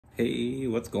Hey,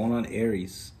 what's going on,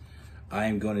 Aries? I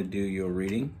am going to do your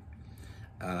reading.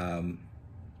 It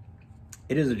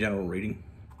is a general reading,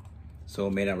 so it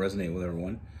may not resonate with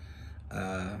everyone.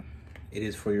 It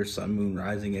is for your sun, moon,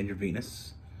 rising, and your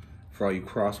Venus. For all you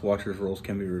cross watchers, roles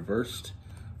can be reversed.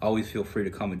 Always feel free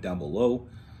to comment down below.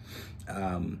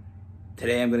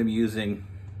 Today I'm going to be using,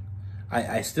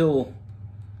 I still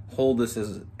hold this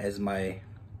as my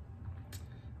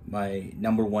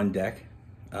number one deck,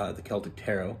 the Celtic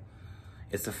Tarot.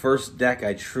 It's the first deck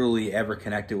I truly ever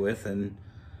connected with, and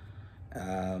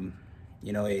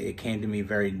you know, it came to me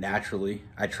very naturally.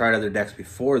 I tried other decks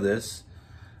before this.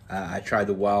 I tried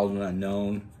the Wild and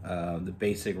Unknown, the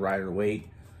basic Rider-Waite,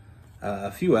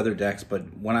 a few other decks,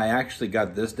 but when I actually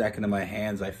got this deck into my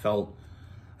hands, I felt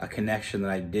a connection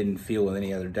that I didn't feel with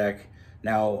any other deck.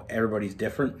 Now, everybody's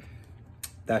different.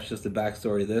 That's just the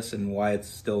backstory of this and why it's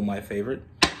still my favorite.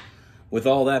 With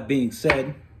all that being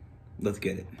said, let's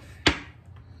get it.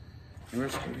 And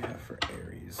what do we have for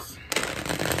Aries?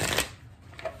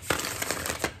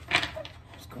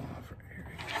 What's going on for Aries?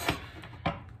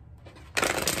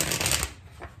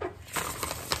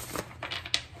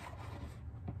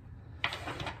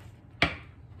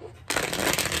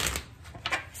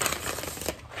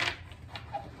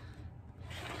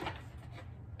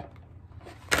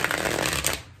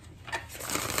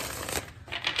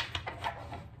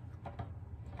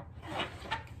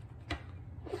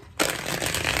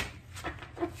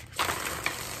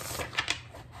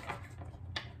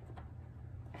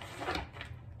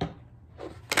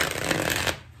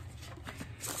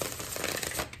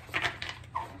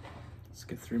 Let's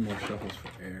get 3 more shuffles for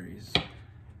Aries.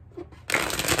 What's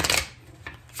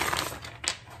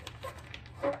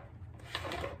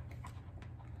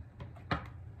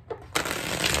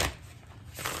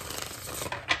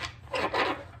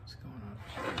going on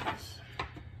for Aries?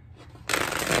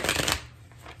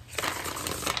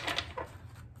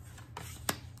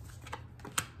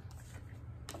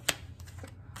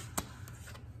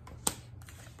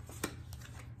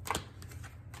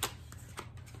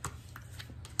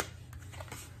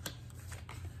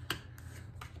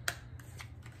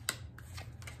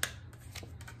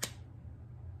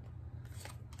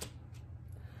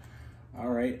 All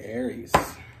right, Aries.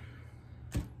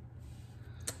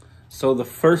 So the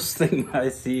first thing I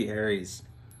see, Aries,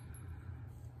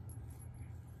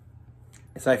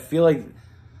 is I feel like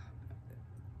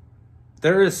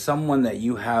there is someone that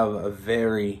you have a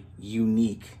very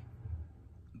unique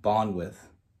bond with.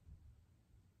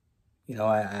 You know,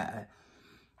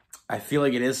 I feel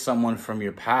like it is someone from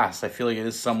your past. I feel like it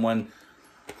is someone,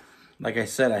 like I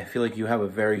said, I feel like you have a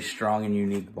very strong and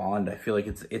unique bond. I feel like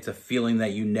it's a feeling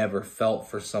that you never felt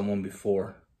for someone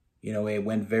before. You know, it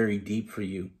went very deep for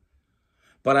you.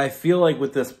 But I feel like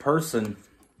with this person,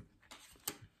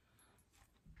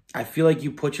 I feel like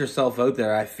you put yourself out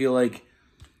there. I feel like,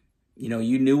 you know,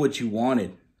 you knew what you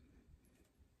wanted.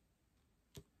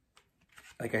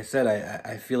 Like I said,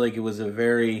 I feel like it was a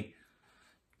very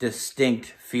distinct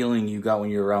feeling you got when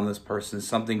you were around this person.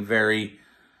 Something very...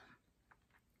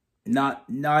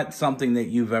 Not something that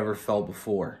you've ever felt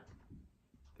before.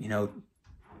 You know,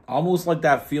 almost like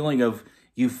that feeling of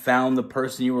you found the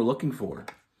person you were looking for.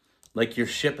 Like your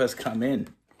ship has come in.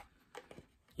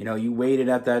 You know, you waited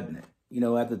at that, you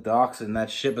know, at the docks, and that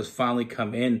ship has finally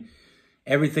come in.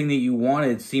 Everything that you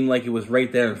wanted seemed like it was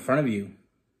right there in front of you.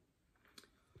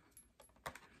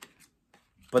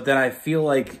 But then I feel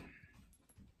like...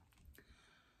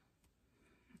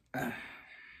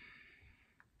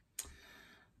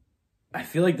 I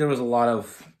feel like there was a lot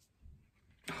of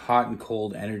hot and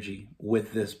cold energy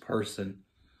with this person.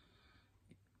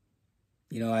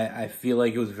 You know, I feel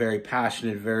like it was very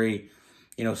passionate, very,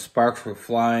 you know, sparks were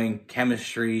flying,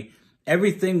 chemistry.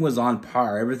 Everything was on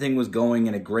par. Everything was going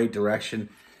in a great direction.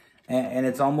 And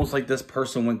it's almost like this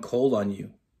person went cold on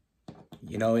you.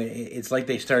 You know, it's like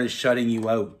they started shutting you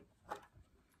out.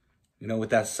 You know,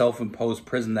 with that self-imposed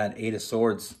prison, that 8 of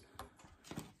Swords.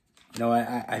 You know,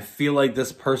 I feel like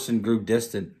this person grew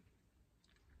distant.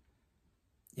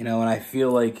 You know, and I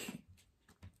feel like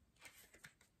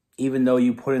even though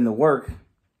you put in the work,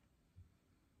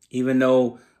 even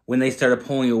though when they started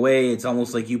pulling away, it's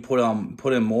almost like you put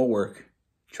in more work,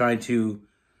 trying to,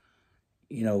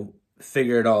 you know,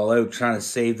 figure it all out, trying to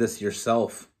save this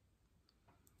yourself.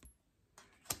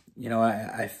 You know,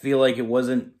 I feel like it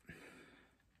wasn't...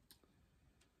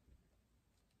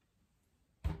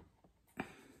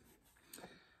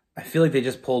 I feel like they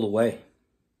just pulled away.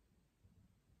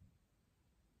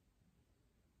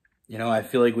 You know, I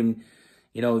feel like when,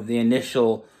 you know, the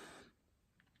initial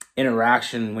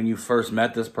interaction when you first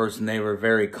met this person, they were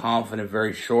very confident,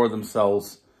 very sure of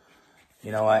themselves.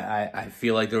 You know, I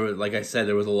feel like there was, like I said,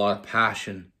 there was a lot of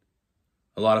passion,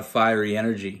 a lot of fiery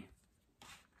energy.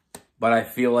 But I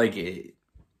feel like it,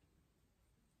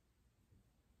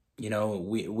 you know,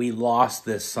 we lost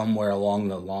this somewhere along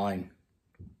the line.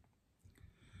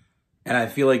 And I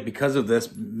feel like because of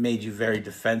this made you very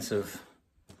defensive.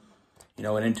 You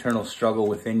know, an internal struggle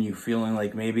within you, feeling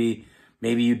like maybe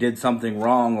you did something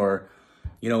wrong, or,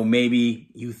 you know, maybe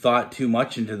you thought too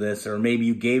much into this, or maybe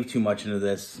you gave too much into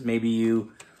this. Maybe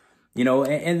you know,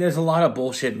 and there's a lot of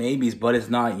bullshit maybes, but it's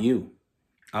not you.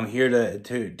 I'm here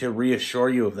to reassure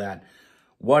you of that.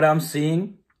 What I'm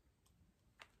seeing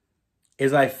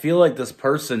is I feel like this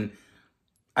person,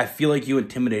 I feel like you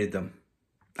intimidated them.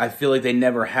 I feel like they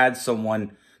never had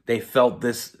someone. They felt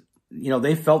this, you know,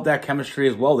 they felt that chemistry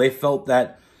as well. They felt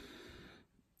that,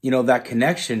 you know, that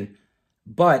connection,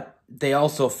 but they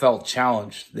also felt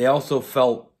challenged. They also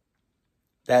felt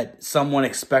that someone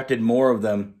expected more of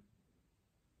them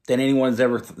than anyone's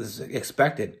ever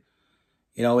expected.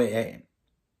 You know, and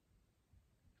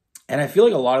I feel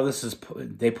like a lot of this is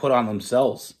they put on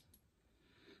themselves.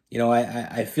 You know,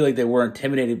 I feel like they were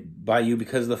intimidated by you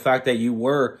because of the fact that you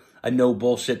were a no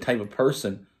bullshit type of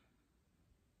person.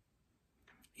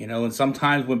 You know, and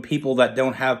sometimes when people that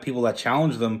don't have people that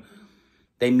challenge them,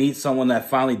 they meet someone that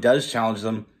finally does challenge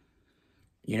them,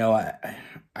 you know,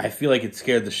 I feel like it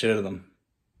scared the shit out of them.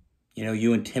 You know,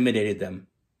 you intimidated them.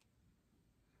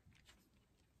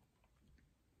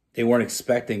 They weren't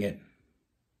expecting it.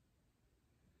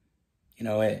 You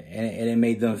know, and it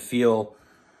made them feel,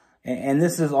 and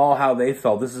this is all how they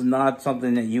felt. This is not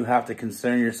something that you have to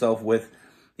concern yourself with.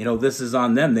 You know, this is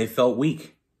on them. They felt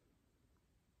weak.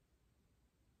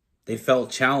 They felt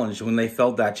challenged. When they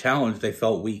felt that challenge, they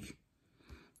felt weak.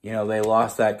 You know, they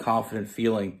lost that confident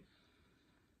feeling.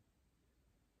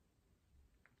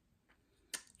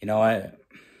 You know, I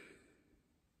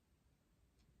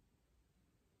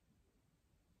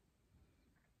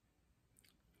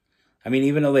mean,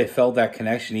 even though they felt that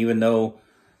connection, even though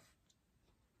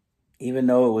it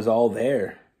was all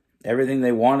there, everything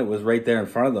they wanted was right there in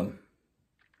front of them.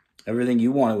 Everything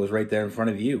you wanted was right there in front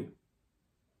of you.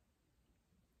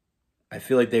 I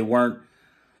feel like they weren't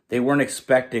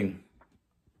expecting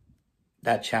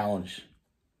that challenge.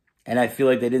 And I feel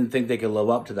like they didn't think they could live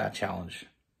up to that challenge.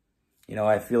 You know,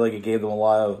 I feel like it gave them a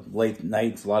lot of late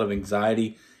nights, a lot of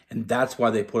anxiety, and that's why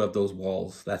they put up those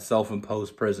walls, that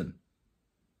self-imposed prison.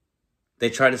 They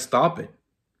try to stop it.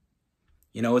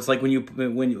 You know, it's like when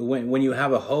you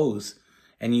have a hose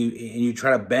and you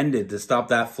try to bend it to stop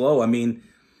that flow. I mean,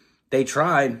 they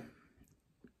tried.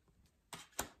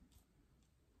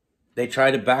 They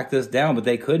tried to back this down, but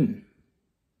they couldn't.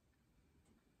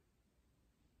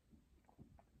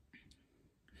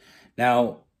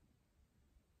 Now,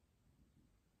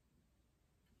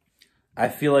 I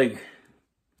feel like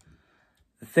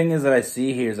the thing is that I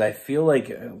see here is I feel like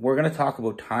we're going to talk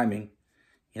about timing.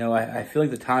 You know, I feel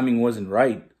like the timing wasn't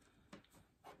right.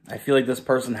 I feel like this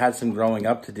person had some growing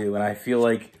up to do, and I feel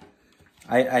like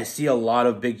I see a lot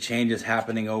of big changes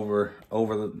happening over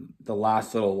the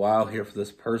last little while here for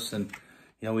this person.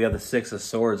 You know, we have the Six of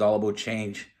Swords, all about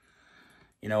change.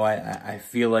 You know, I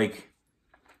feel like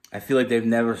they've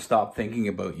never stopped thinking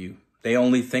about you. They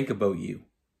only think about you.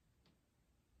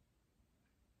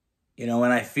 You know,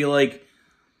 and I feel like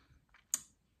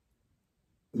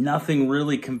nothing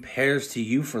really compares to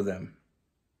you for them.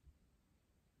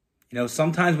 You know,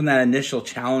 sometimes when that initial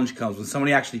challenge comes, when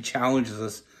somebody actually challenges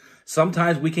us,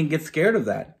 sometimes we can get scared of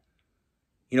that.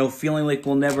 You know, feeling like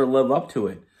we'll never live up to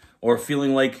it. Or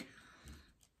feeling like,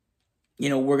 you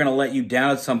know, we're going to let you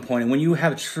down at some point. And when you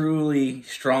have truly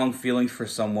strong feelings for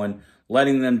someone,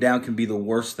 letting them down can be the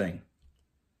worst thing.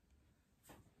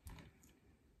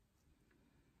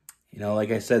 You know,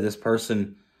 like I said, this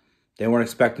person, they weren't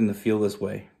expecting to feel this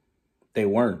way. They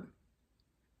weren't.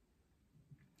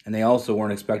 And they also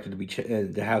weren't expected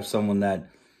to have someone that,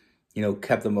 you know,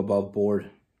 kept them above board.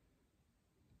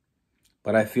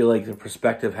 But I feel like the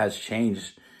perspective has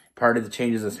changed. Part of the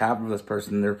changes that's happened for this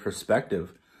person, their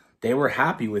perspective. They were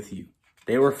happy with you.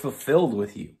 They were fulfilled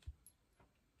with you.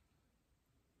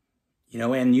 You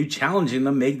know, and you challenging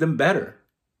them made them better.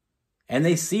 And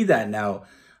they see that now.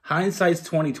 Hindsight's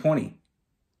 20/20.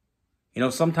 You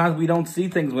know, sometimes we don't see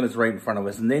things when it's right in front of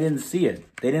us, and they didn't see it.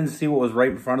 They didn't see what was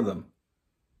right in front of them.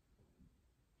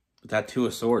 With that Two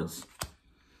of Swords.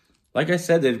 Like I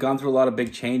said, they've gone through a lot of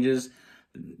big changes.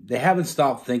 They haven't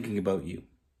stopped thinking about you.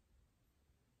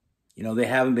 You know, they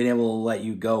haven't been able to let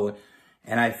you go.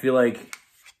 And I feel like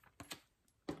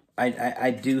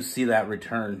I do see that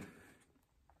return.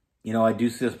 You know, I do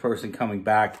see this person coming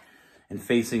back and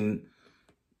facing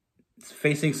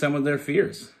some of their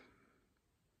fears.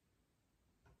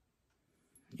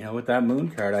 You know, with that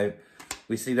moon card,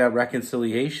 we see that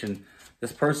reconciliation.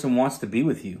 This person wants to be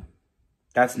with you.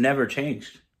 That's never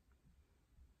changed.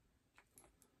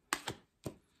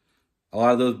 A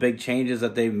lot of those big changes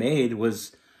that they made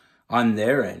was on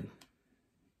their end.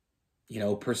 You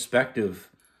know,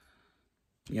 perspective.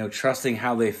 You know, trusting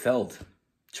how they felt.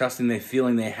 Trusting the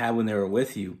feeling they had when they were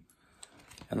with you.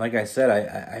 And like I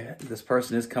said, this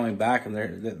person is coming back, and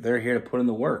they're here to put in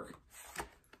the work.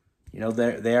 You know,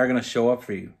 they are going to show up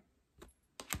for you.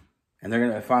 And they're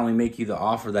going to finally make you the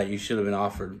offer that you should have been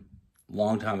offered a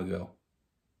long time ago.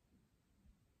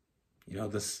 You know,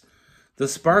 the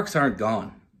sparks aren't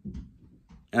gone.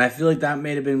 And I feel like that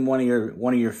may have been one of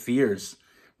your fears.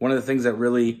 One of the things that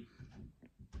really,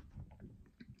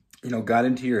 you know, got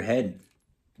into your head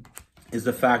is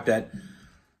the fact that,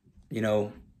 you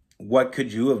know, what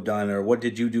could you have done, or what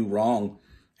did you do wrong?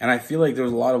 And I feel like there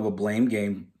was a lot of a blame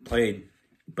game played.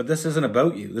 But this isn't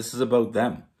about you. This is about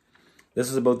them. This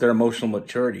is about their emotional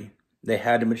maturity. They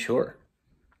had to mature.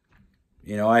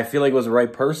 You know, I feel like it was the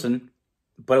right person,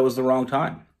 but it was the wrong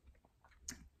time.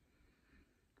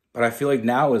 But I feel like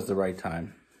now is the right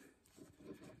time.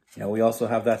 You know, we also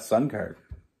have that Sun card.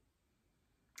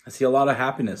 I see a lot of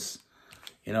happiness.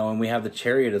 You know, and we have the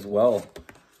Chariot as well.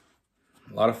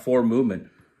 A lot of forward movement.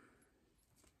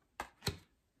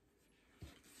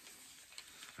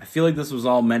 I feel like this was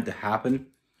all meant to happen.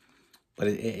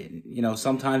 But, you know,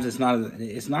 sometimes it's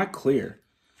not clear.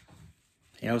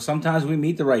 You know, sometimes we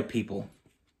meet the right people.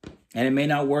 And it may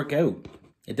not work out.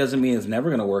 It doesn't mean it's never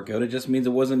going to work out. It just means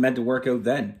it wasn't meant to work out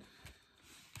then.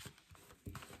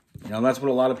 You know, that's what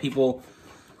a lot of people,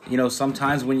 you know,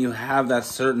 sometimes when you have that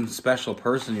certain special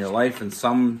person in your life, in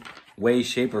some way,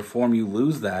 shape, or form, you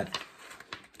lose that.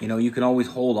 You know, you can always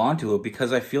hold on to it,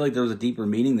 because I feel like there was a deeper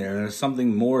meaning there. And there's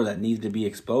something more that needs to be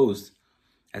exposed.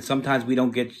 And sometimes we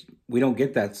don't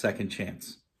get that second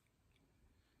chance.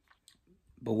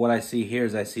 But what I see here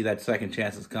is I see that second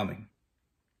chance is coming.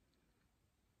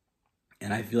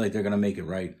 And I feel like they're going to make it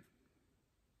right.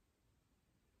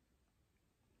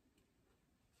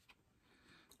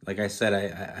 Like I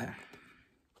said,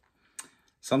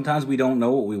 sometimes we don't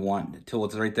know what we want until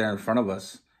it's right there in front of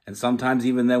us. And sometimes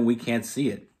even then we can't see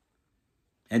it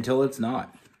until it's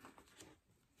not.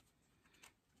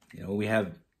 You know, we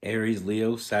have Aries,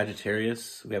 Leo,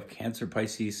 Sagittarius. We have Cancer,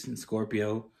 Pisces, and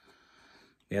Scorpio.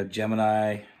 We have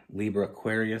Gemini, Libra,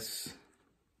 Aquarius.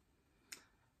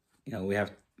 You know, we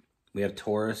have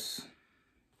Taurus.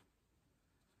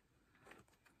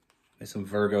 We have some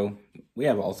Virgo. We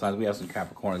have all signs. We have some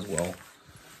Capricorn as well.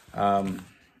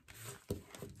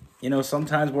 You know,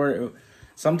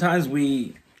 sometimes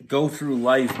we go through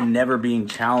life never being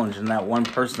challenged, and that one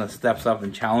person that steps up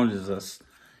and challenges us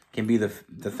can be the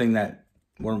thing that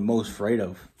we're most afraid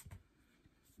of.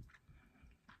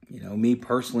 You know, me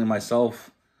personally, myself,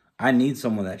 I need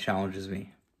someone that challenges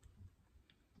me.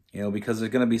 You know, because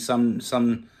there's gonna be some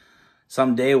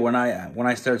day when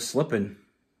I start slipping.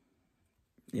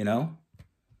 You know,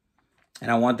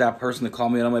 and I want that person to call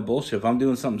me out on my bullshit. If I'm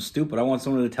doing something stupid, I want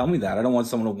someone to tell me that. I don't want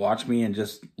someone to watch me and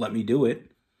just let me do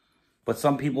it. But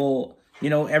some people,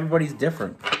 you know, everybody's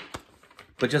different.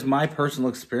 But just my personal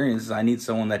experience is I need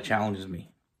someone that challenges me.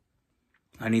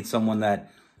 I need someone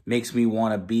that makes me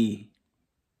want to be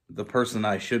the person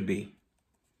I should be.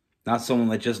 Not someone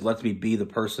that just lets me be the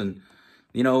person.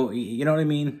 You know what I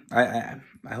mean? I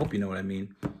hope you know what I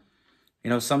mean. You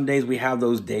know, some days we have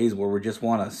those days where we just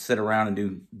want to sit around and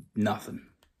do nothing.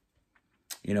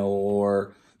 You know,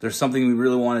 or there's something we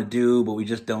really want to do, but we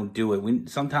just don't do it.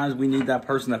 Sometimes we need that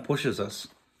person that pushes us.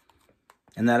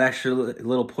 And that extra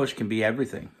little push can be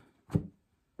everything.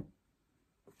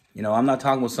 You know, I'm not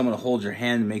talking about someone to hold your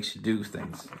hand and makes you do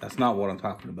things. That's not what I'm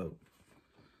talking about.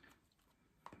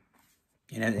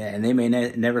 And they may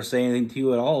never say anything to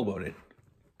you at all about it.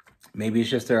 Maybe it's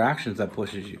just their actions that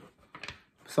pushes you.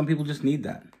 Some people just need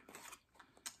that.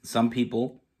 Some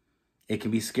people, it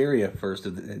can be scary at first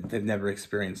if they've never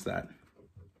experienced that.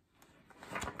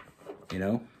 You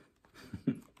know?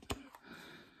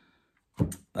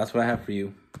 That's what I have for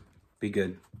you. Be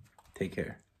good. Take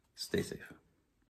care. Stay safe.